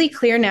am really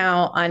clear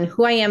now on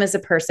who I am as a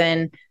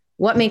person,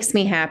 what makes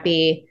me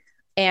happy.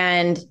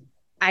 And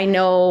I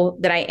know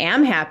that I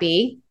am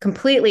happy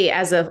completely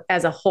as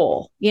a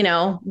whole,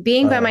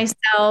 being by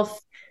myself,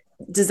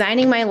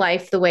 designing my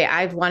life the way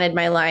I've wanted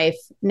my life.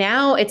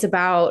 Now it's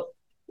about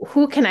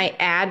who can I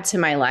add to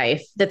my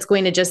life that's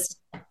going to just,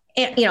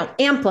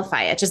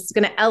 amplify it, just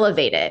going to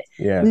elevate it,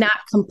 not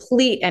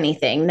complete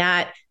anything,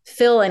 not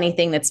fill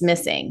anything that's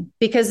missing,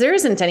 because there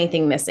isn't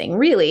anything missing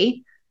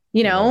really.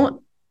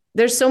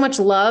 There's so much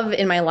love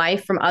in my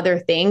life from other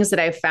things that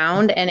I've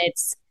found. And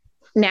it's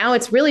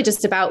really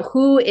just about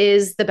who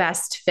is the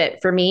best fit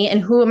for me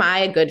and who am I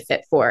a good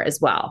fit for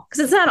as well.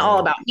 Because it's not all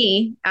about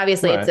me.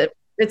 Obviously,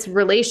 it's a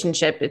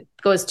relationship. It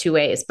goes two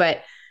ways.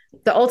 But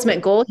the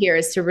ultimate goal here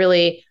is to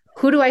really,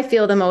 who do I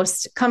feel the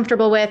most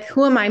comfortable with?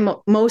 Who am I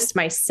most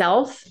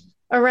myself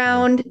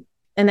around?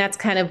 And that's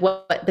kind of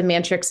what the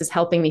Matrix is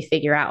helping me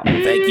figure out.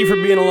 Thank you for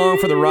being along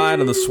for the ride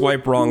on the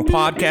Swipe Wrong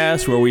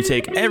podcast, where we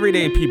take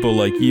everyday people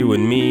like you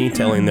and me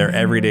telling their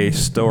everyday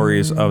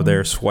stories of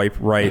their swipe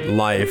right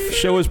life.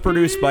 Show is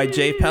produced by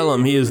Jay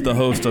Pelham. He is the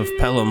host of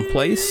Pelham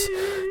Place.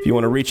 If you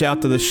want to reach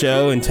out to the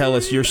show and tell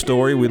us your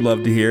story, we'd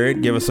love to hear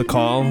it. Give us a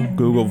call.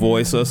 Google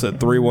Voice us at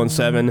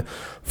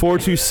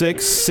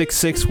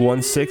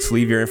 317-426-6616.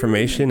 Leave your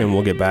information and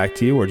we'll get back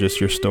to you, or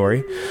just your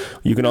story.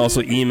 You can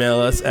also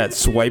email us at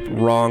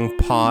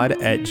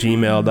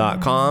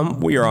swipewrongpod@gmail.com.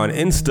 We are on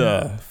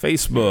Insta,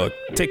 Facebook,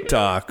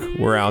 TikTok.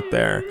 We're out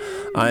there.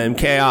 I am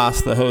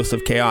Chaos, the host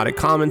of Chaotic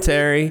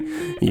Commentary.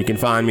 You can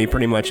find me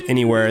pretty much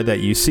anywhere that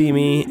you see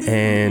me.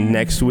 And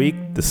next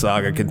week, the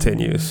saga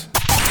continues.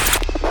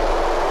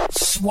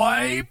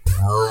 Swipe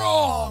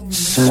wrong.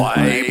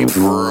 Swipe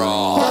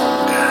wrong.